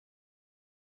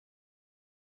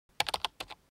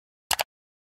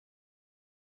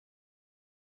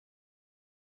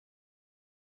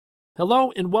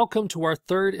Hello and welcome to our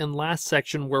third and last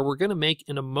section where we're going to make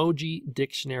an Emoji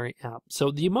Dictionary app. So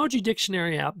the Emoji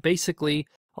Dictionary app basically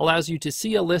allows you to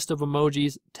see a list of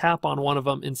emojis, tap on one of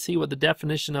them, and see what the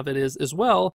definition of it is, as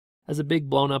well as a big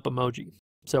blown up emoji.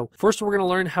 So first we're going to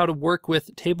learn how to work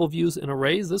with table views and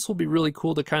arrays. This will be really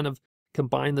cool to kind of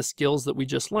combine the skills that we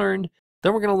just learned.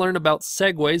 Then we're going to learn about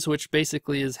segues, which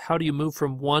basically is how do you move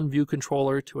from one view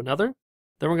controller to another.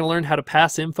 Then we're going to learn how to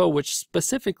pass info, which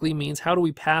specifically means how do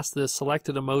we pass the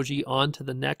selected emoji on to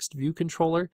the next view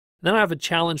controller. Then I have a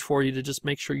challenge for you to just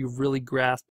make sure you really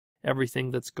grasp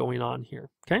everything that's going on here.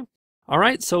 Okay? All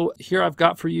right, so here I've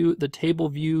got for you the table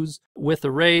views with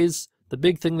arrays. The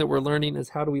big thing that we're learning is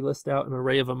how do we list out an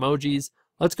array of emojis.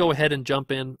 Let's go ahead and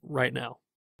jump in right now.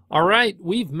 All right,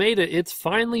 we've made it. It's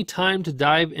finally time to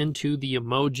dive into the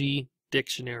Emoji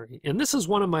Dictionary. And this is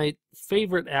one of my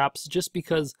favorite apps just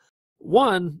because,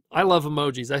 one, I love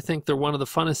emojis. I think they're one of the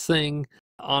funnest thing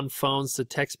on phones to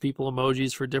text people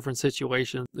emojis for different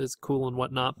situations. It's cool and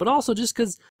whatnot. But also just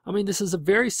because, I mean, this is a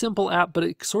very simple app, but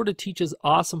it sort of teaches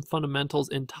awesome fundamentals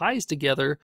and ties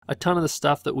together a ton of the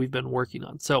stuff that we've been working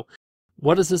on. So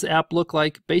what does this app look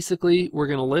like? Basically, we're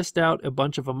going to list out a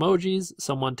bunch of emojis.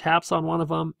 Someone taps on one of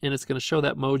them, and it's going to show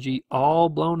that emoji all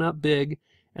blown up big,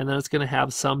 and then it's going to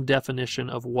have some definition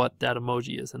of what that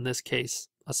emoji is. In this case,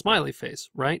 a smiley face,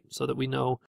 right? So that we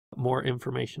know more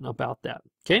information about that.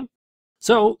 Okay?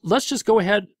 So let's just go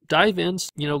ahead, dive in,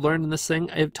 learning this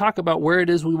thing. I talk about where it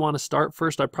is we want to start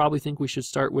first. I probably think we should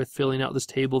start with filling out this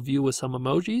table view with some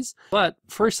emojis. But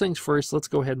first things first, let's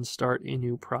go ahead and start a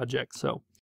new project. So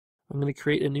I'm going to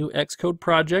create a new Xcode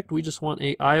project. We just want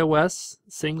a iOS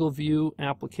single view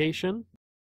application.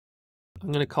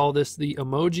 I'm going to call this the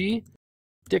Emoji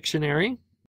Dictionary.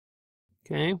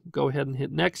 Okay, go ahead and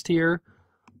hit next here.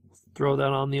 Throw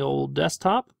that on the old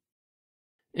desktop.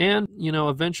 And,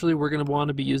 eventually we're going to want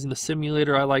to be using the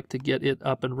simulator. I like to get it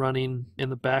up and running in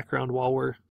the background while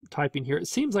we're typing here. It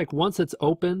seems like once it's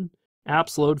open,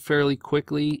 apps load fairly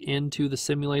quickly into the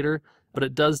simulator, but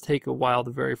it does take a while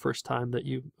the very first time that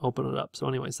you open it up. So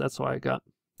anyways, that's why I got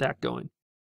that going.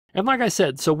 And like I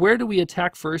said, so where do we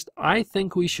attack first? I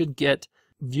think we should get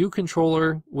view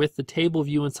controller with the table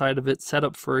view inside of it set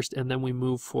up first, and then we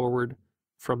move forward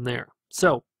from there.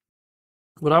 So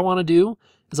what I want to do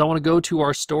is I want to go to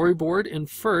our storyboard and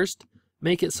first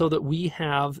make it so that we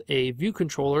have a view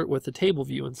controller with a table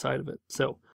view inside of it.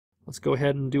 So let's go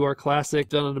ahead and do our classic,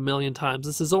 done it a million times.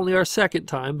 This is only our second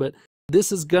time, but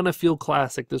this is going to feel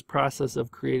classic, this process of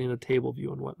creating a table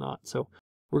view and whatnot. So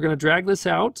we're going to drag this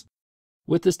out.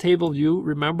 With this table view,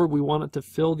 remember we want it to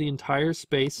fill the entire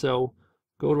space. So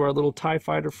go to our little TIE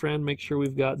fighter friend, make sure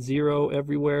we've got 0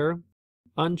 everywhere.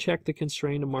 Uncheck the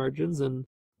constraint margins, and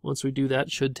once we do that,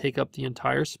 it should take up the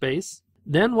entire space.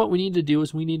 Then what we need to do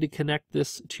is we need to connect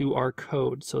this to our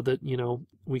code so that,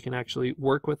 we can actually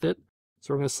work with it.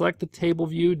 So we're going to select the table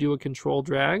view, do a control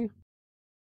drag.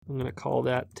 I'm going to call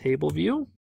that table view.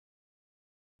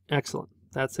 Excellent.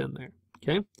 That's in there.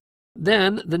 Okay.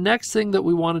 Then the next thing that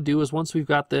we want to do is once we've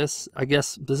got this, I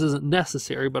guess this isn't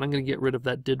necessary, but I'm going to get rid of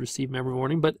that did receive every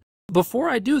warning. But before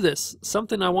I do this,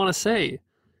 something I want to say.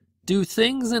 Do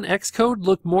things in Xcode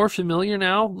look more familiar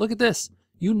now? Look at this.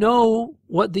 You know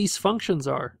what these functions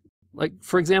are. Like,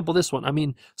 for example, this one. I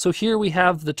mean, so here we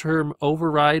have the term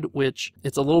override, which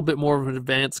it's a little bit more of an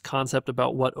advanced concept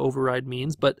about what override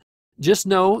means, but just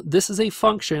know this is a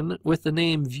function with the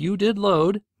name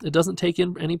viewDidLoad. It doesn't take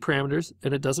in any parameters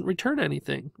and it doesn't return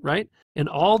anything, right? And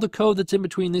all the code that's in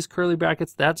between these curly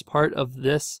brackets, that's part of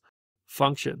this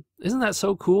function. Isn't that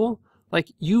so cool?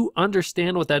 Like, you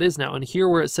understand what that is now. And here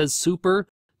where it says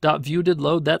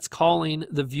super.viewDidLoad, that's calling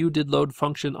the viewDidLoad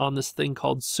function on this thing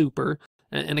called super.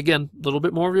 And again, a little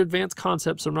bit more of an advanced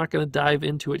concept, so I'm not going to dive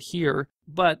into it here,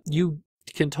 but you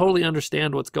can totally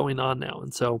understand what's going on now.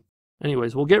 And so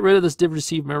anyways, we'll get rid of this did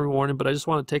receive memory warning, but I just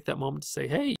want to take that moment to say,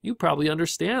 hey, you probably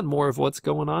understand more of what's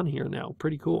going on here now.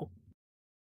 Pretty cool.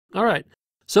 All right.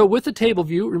 So with the table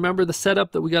view, remember the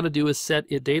setup that we got to do is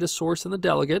set a data source and the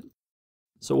delegate.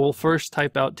 So we'll first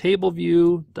type out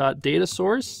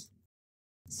TableView.dataSource,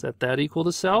 set that equal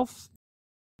to self.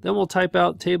 Then we'll type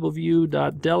out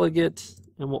TableView.delegate,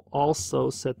 and we'll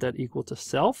also set that equal to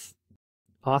self.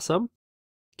 Awesome.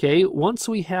 Okay, once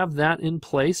we have that in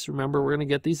place, remember we're going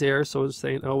to get these errors. So it's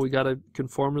saying, oh, we got to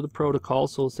conform to the protocol.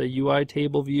 So we'll say UI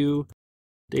TableView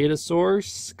data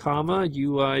source, comma,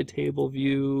 UI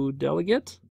TableView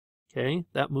delegate. Okay,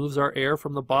 that moves our error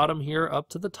from the bottom here up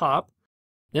to the top.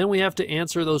 Then we have to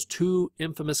answer those two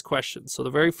infamous questions. So the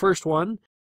very first one,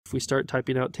 if we start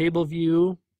typing out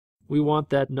TableView, we want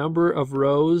that number of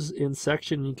rows in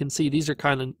section. You can see these are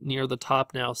kind of near the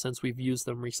top now since we've used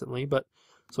them recently. But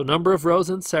so number of rows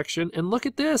in section, and look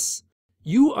at this.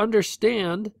 You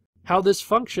understand how this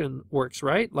function works,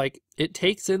 right? Like it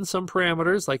takes in some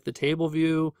parameters like the table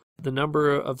view, the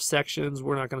number of sections.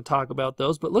 We're not going to talk about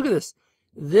those, but look at this.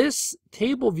 This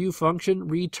table view function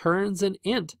returns an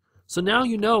int. So now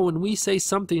you know when we say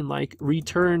something like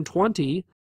return 20,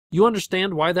 you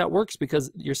understand why that works,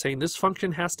 because you're saying this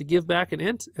function has to give back an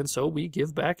int, and so we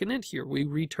give back an int here. We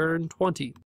return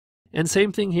 20. And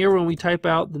same thing here when we type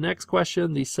out the next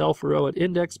question, the self row at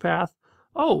index path.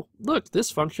 Oh, look,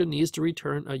 this function needs to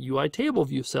return a UI table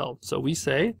view cell. So we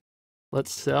say, let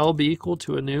cell be equal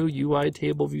to a new UI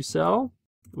table view cell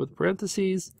with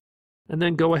parentheses, and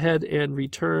then go ahead and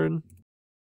return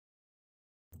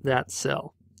that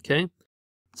cell, okay?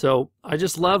 So I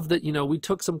just love that, we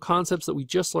took some concepts that we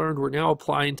just learned, we're now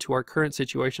applying to our current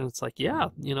situation. It's like, yeah,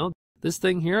 this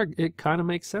thing here, it kind of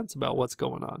makes sense about what's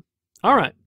going on. All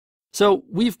right. So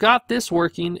we've got this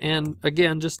working, and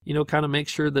again, just, kind of make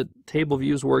sure that table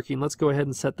view is working. Let's go ahead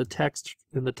and set the text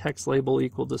in the text label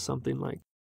equal to something like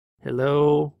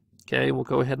hello. Okay, we'll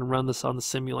go ahead and run this on the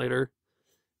simulator.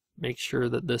 Make sure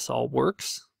that this all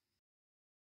works.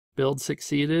 Build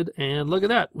succeeded, and look at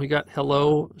that. We got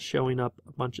hello showing up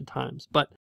a bunch of times. But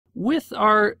with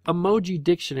our emoji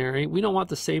dictionary, we don't want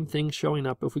the same thing showing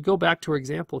up. If we go back to our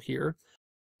example here,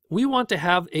 we want to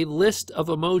have a list of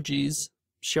emojis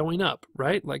showing up,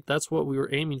 right? Like that's what we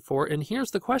were aiming for. And here's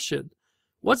the question.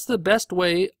 What's the best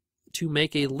way to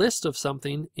make a list of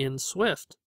something in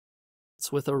Swift?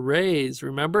 It's with arrays.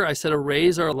 Remember, I said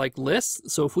arrays are like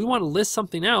lists. So if we want to list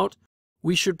something out,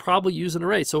 we should probably use an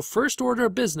array. So first order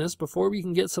of business, before we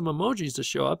can get some emojis to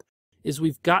show up, is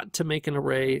we've got to make an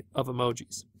array of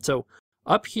emojis. So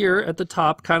up here at the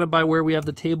top, kind of by where we have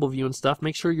the table view and stuff,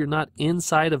 make sure you're not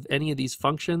inside of any of these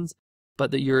functions, but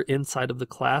that you're inside of the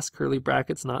class, curly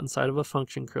brackets, not inside of a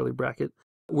function, curly bracket.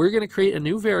 We're going to create a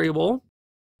new variable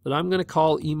that I'm going to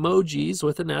call emojis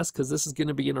with an S, because this is going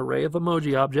to be an array of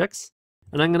emoji objects.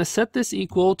 And I'm going to set this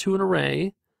equal to an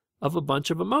array of a bunch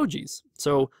of emojis.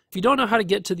 So if you don't know how to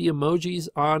get to the emojis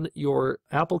on your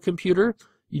Apple computer,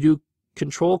 you do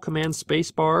Control Command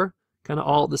Spacebar kind of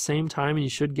all at the same time, and you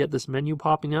should get this menu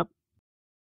popping up.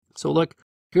 So look,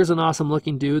 here's an awesome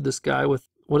looking dude, this guy with,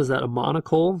 what is that, a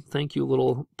monocle? Thank you,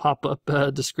 little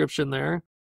pop-up description there.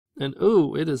 And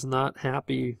ooh, it is not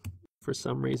happy for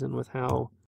some reason with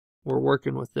how we're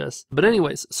working with this. But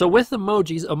anyways, so with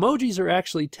emojis, emojis are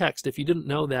actually text, if you didn't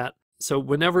know that. So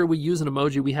whenever we use an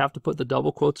emoji, we have to put the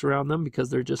double quotes around them because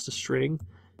they're just a string.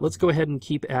 Let's go ahead and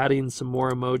keep adding some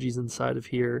more emojis inside of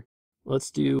here.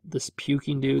 Let's do this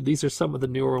puking dude. These are some of the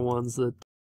newer ones that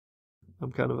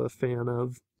I'm kind of a fan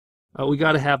of. We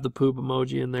got to have the poop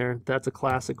emoji in there. That's a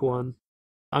classic one.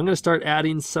 I'm going to start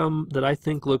adding some that I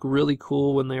think look really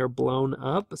cool when they are blown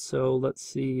up. So let's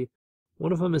see.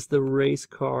 One of them is the race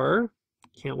car.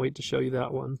 Can't wait to show you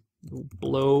that one.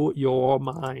 Blow your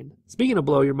mind. Speaking of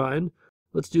blow your mind,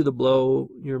 let's do the blow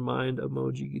your mind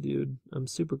emoji, dude. I'm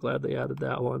super glad they added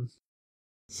that one.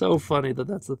 So funny that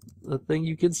that's a thing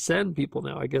you can send people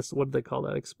now. I guess, what do they call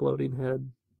that? Exploding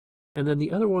head. And then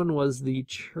the other one was the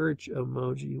church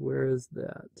emoji. Where is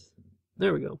that?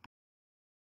 There we go.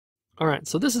 All right,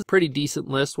 so this is a pretty decent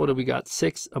list. What have we got?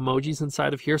 6 emojis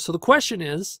inside of here. So the question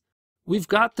is, we've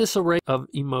got this array of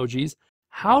emojis.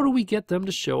 How do we get them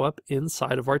to show up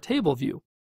inside of our table view?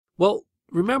 Well,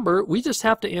 remember, we just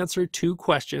have to answer 2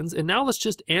 questions, and now let's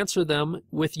just answer them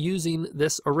with using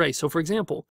this array. So for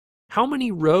example, how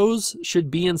many rows should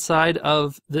be inside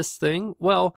of this thing?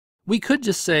 Well, we could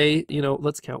just say,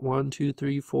 let's count 1, 2,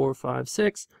 3, 4, 5,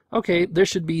 6. Okay, there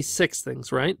should be 6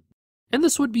 things, right? And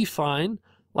this would be fine.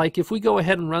 Like if we go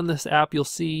ahead and run this app, you'll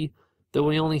see that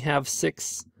we only have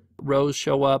 6 rows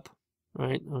show up.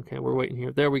 Right? Okay, we're waiting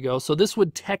here. There we go. So this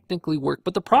would technically work.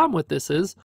 But the problem with this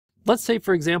is, let's say,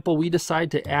 for example, we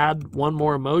decide to add one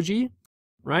more emoji,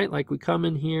 right? Like we come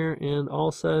in here and all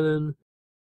of a sudden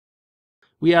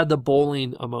we add the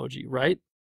bowling emoji, right?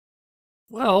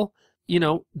 Well,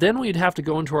 then we'd have to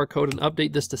go into our code and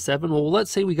update this to 7. Well,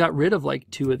 let's say we got rid of like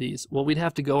 2 of these. Well, we'd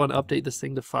have to go and update this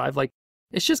thing to 5. Like,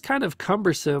 it's just kind of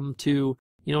cumbersome to,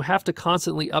 have to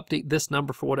constantly update this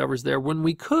number for whatever's there, when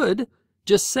we could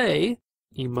just say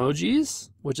emojis,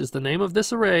 which is the name of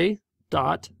this array,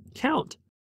 dot count,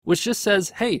 which just says,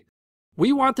 hey,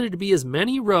 we want there to be as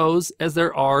many rows as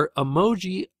there are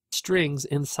emoji strings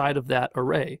inside of that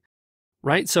array,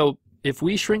 right? So if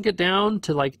we shrink it down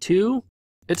to like 2,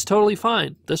 it's totally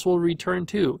fine. This will return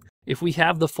 2. If we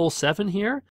have the full 7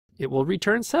 here, it will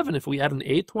return 7. If we add an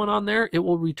 8th one on there, it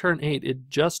will return 8. It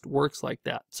just works like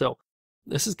that. So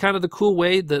This is kind of the cool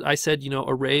way that I said,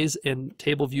 arrays and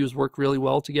table views work really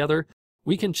well together.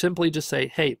 We can simply just say,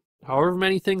 hey, however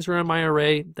many things are in my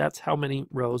array, that's how many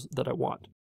rows that I want.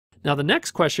 Now the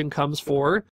next question comes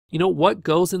for, what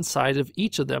goes inside of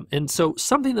each of them. And so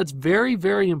something that's very,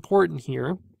 very important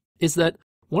here is that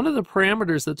one of the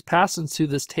parameters that's passed into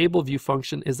this TableView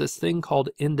function is this thing called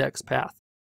index path.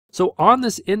 So on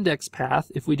this index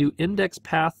path, if we do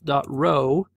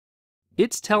indexPath.row,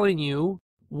 it's telling you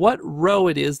what row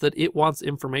it is that it wants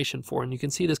information for. And you can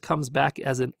see this comes back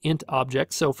as an int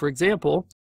object. So for example,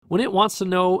 when it wants to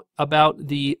know about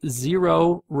the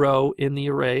 0 row in the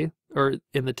array or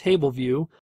in the table view,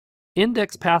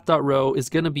 indexPath.row is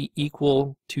going to be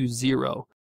equal to 0.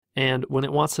 And when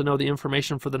it wants to know the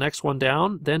information for the next one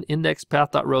down, then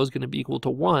indexPath.row is going to be equal to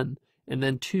 1, and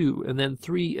then 2, and then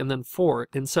 3, and then 4.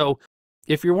 And so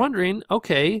if you're wondering,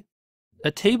 okay,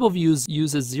 a TableView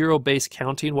uses zero-based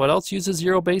counting. What else uses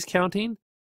zero-based counting?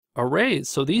 Arrays.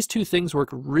 So these two things work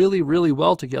really, really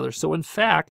well together. So in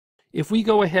fact, if we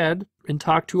go ahead and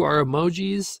talk to our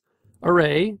emojis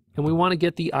array, and we want to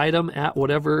get the item at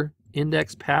whatever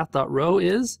indexPath.row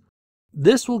is,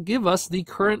 this will give us the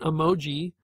current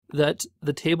emoji that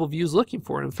the TableView is looking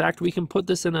for. In fact, we can put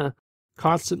this in a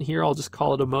constant here. I'll just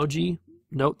call it emoji.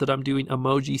 Note that I'm doing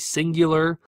emoji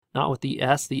singular, not with the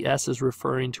S. The S is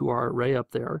referring to our array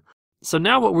up there. So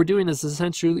now what we're doing is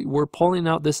essentially we're pulling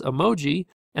out this emoji,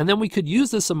 and then we could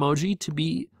use this emoji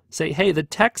to say, hey, the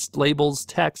text label's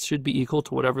text should be equal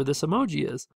to whatever this emoji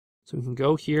is. So we can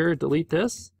go here, delete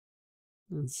this,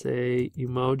 and say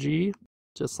emoji,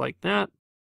 just like that.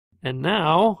 And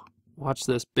now, watch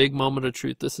this big moment of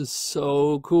truth. This is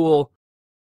so cool.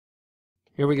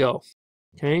 Here we go.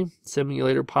 Okay,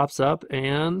 simulator pops up,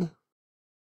 and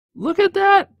look at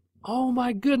that. Oh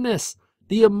my goodness.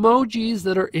 The emojis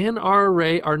that are in our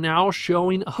array are now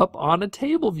showing up on a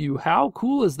table view. How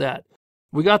cool is that?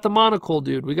 We got the monocle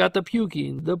dude, we got the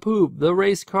puking, the poop, the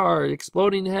race car,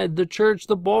 exploding head, the church,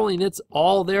 the bowling. It's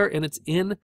all there, and it's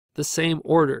in the same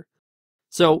order.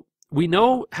 So we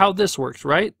know how this works,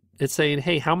 right? It's saying,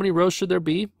 hey, how many rows should there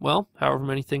be? Well, however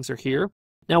many things are here.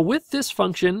 Now with this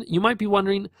function, you might be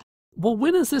wondering, well,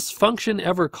 when is this function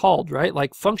ever called, right?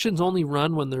 Like functions only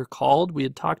run when they're called. We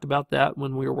had talked about that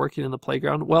when we were working in the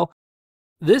playground. Well,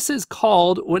 this is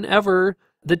called whenever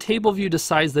the TableView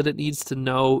decides that it needs to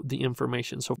know the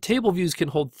information. So TableViews can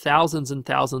hold thousands and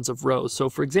thousands of rows. So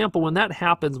for example, when that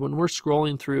happens, when we're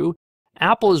scrolling through,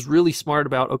 Apple is really smart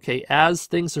about, okay, as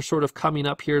things are sort of coming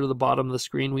up here to the bottom of the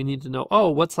screen, we need to know, oh,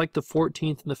 what's like the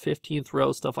 14th and the 15th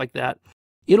row, stuff like that.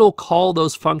 It'll call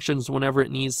those functions whenever it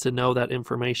needs to know that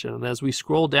information. And as we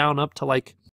scroll down up to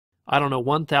like, I don't know,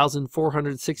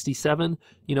 1,467,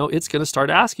 it's going to start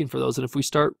asking for those. And if we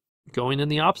start going in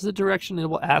the opposite direction, it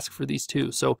will ask for these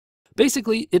too. So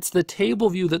basically, it's the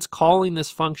TableView that's calling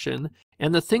this function.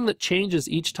 And the thing that changes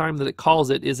each time that it calls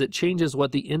it is it changes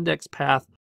what the index path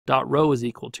 .row is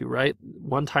equal to, right?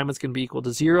 One time it's going to be equal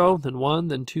to 0, then 1,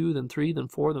 then 2, then 3, then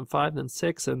 4, then 5, then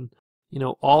 6, and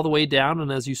all the way down.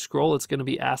 And as you scroll, it's going to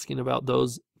be asking about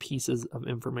those pieces of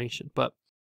information. But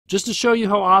just to show you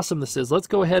how awesome this is, let's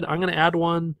go ahead. I'm going to add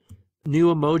one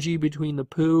new emoji between the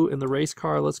poo and the race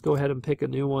car. Let's go ahead and pick a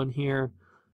new one here.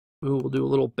 Ooh, we'll do a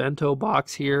little bento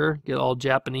box here, get all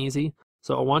Japanesey.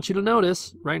 So I want you to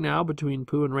notice right now between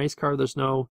poo and race car, there's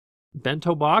no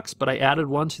bento box, but I added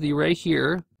one to the array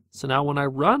here. So now when I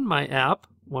run my app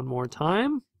one more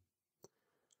time,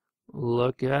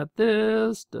 look at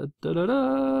this. Da, da, da,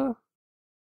 da.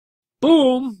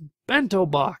 Boom! Bento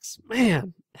box.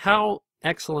 Man, how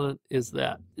excellent is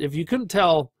that? If you couldn't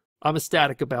tell, I'm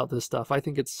ecstatic about this stuff. I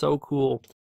think it's so cool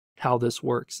how this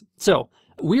works. So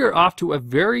we are off to a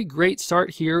very great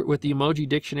start here with the Emoji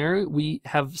Dictionary. We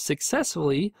have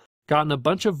successfully gotten a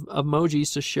bunch of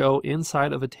emojis to show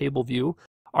inside of a table view.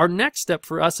 Our next step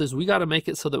for us is we got to make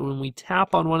it so that when we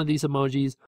tap on one of these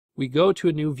emojis, we go to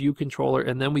a new view controller,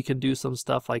 and then we can do some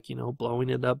stuff like, blowing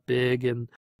it up big, and,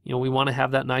 we want to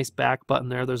have that nice back button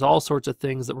there. There's all sorts of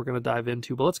things that we're going to dive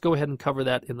into, but let's go ahead and cover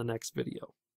that in the next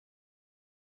video.